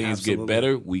 so when things Absolutely. get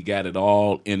better, we got it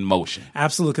all in motion.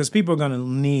 Absolutely, because people are going to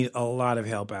need a lot of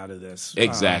help out of this.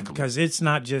 Exactly. Because it's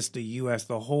not just the U.S.,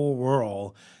 the whole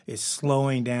world is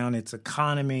slowing down its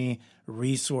economy,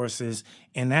 resources,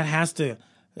 and that's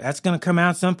going to come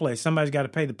out someplace. Somebody's got to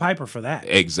pay the piper for that.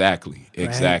 Exactly.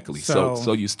 Right?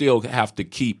 So you still have to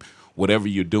keep whatever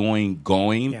you're doing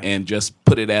going and just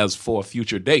put it as for a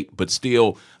future date. But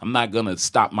still, I'm not going to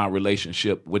stop my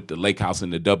relationship with the Lake House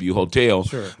and the W Hotel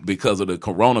because of the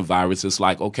coronavirus. It's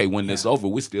like, okay, when this over,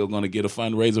 we're still going to get a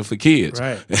fundraiser for kids.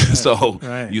 Right.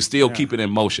 So you still keep it in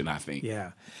motion, I think.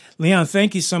 Yeah. Leon,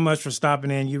 thank you so much for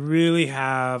stopping in. You really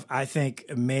have, I think,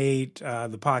 made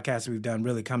the podcast we've done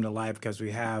really come to life because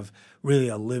we have really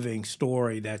a living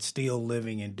story that's still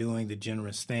living and doing the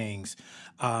generous things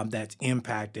that's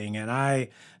impacting. And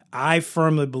I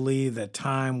firmly believe that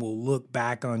time will look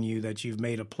back on you, that you've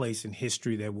made a place in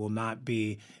history that will not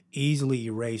be easily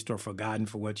erased or forgotten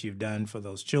for what you've done for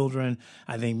those children.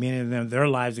 I think many of them, their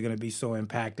lives are going to be so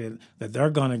impacted that they're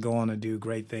going to go on and do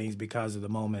great things because of the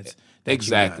moments.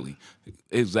 Exactly.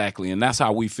 And that's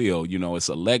how we feel. It's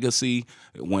a legacy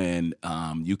when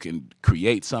you can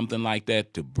create something like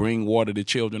that to bring water to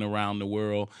children around the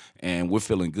world, and we're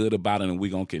feeling good about it, and we're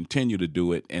going to continue to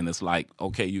do it. And it's like,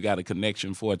 okay, you got a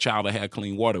connection for a child to have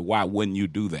clean water. Why wouldn't you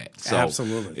do that? So,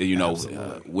 Absolutely.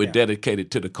 We're dedicated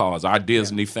to the cause. Our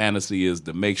Disney fantasy is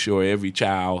to make sure every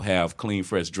child have clean,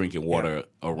 fresh drinking water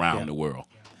around the world.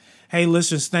 Hey,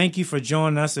 listeners, thank you for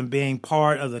joining us and being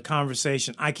part of the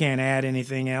conversation. I can't add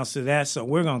anything else to that, so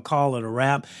we're going to call it a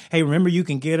wrap. Hey, remember, you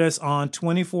can get us on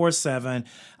 24/7.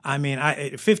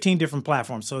 15 different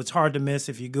platforms, so it's hard to miss.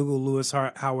 If you Google Lewis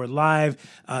Howard Live,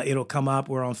 it'll come up.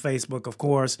 We're on Facebook, of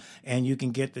course, and you can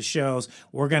get the shows.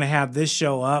 We're going to have this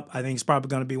show up. I think it's probably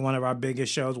going to be one of our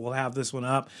biggest shows. We'll have this one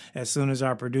up as soon as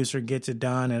our producer gets it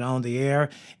done and on the air,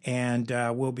 and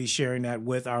we'll be sharing that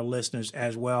with our listeners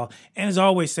as well. And as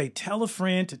always, say, tell a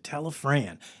friend to tell a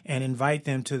friend and invite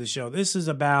them to the show. This is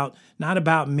not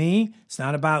about me. It's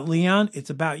not about Leon.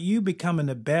 It's about you becoming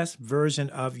the best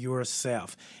version of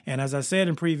yourself. And as I said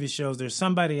in previous shows, there's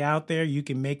somebody out there you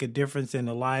can make a difference in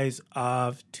the lives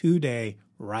of today,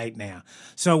 right now.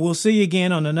 So we'll see you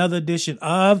again on another edition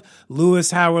of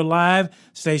Lewis Howard Live.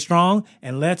 Stay strong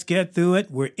and let's get through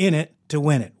it. We're in it to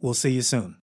win it. We'll see you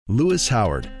soon. Lewis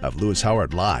Howard of Lewis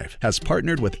Howard Live has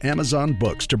partnered with Amazon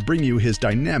Books to bring you his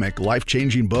dynamic,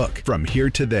 life-changing book, From Here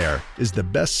to There, is the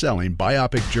best-selling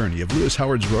biopic journey of Lewis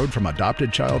Howard's road from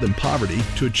adopted child in poverty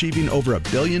to achieving over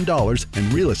 $1 billion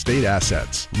in real estate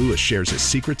assets. Lewis shares his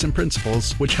secrets and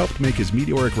principles, which helped make his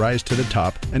meteoric rise to the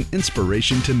top an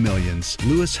inspiration to millions.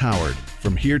 Lewis Howard,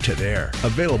 From Here to There,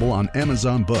 available on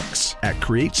Amazon Books at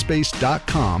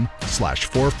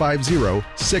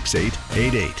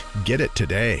createspace.com/450-6888. Get it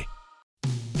today.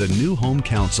 The New Home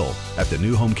Council at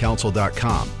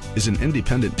thenewhomecouncil.com is an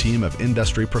independent team of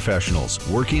industry professionals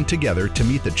working together to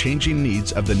meet the changing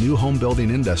needs of the new home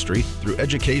building industry through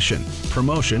education,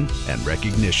 promotion, and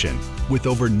recognition. With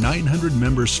over 900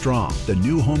 members strong, the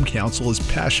New Home Council is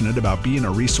passionate about being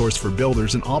a resource for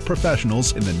builders and all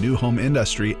professionals in the new home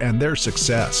industry and their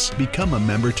success. Become a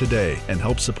member today and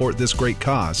help support this great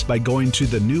cause by going to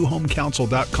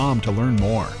thenewhomecouncil.com to learn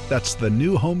more. That's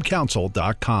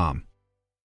thenewhomecouncil.com.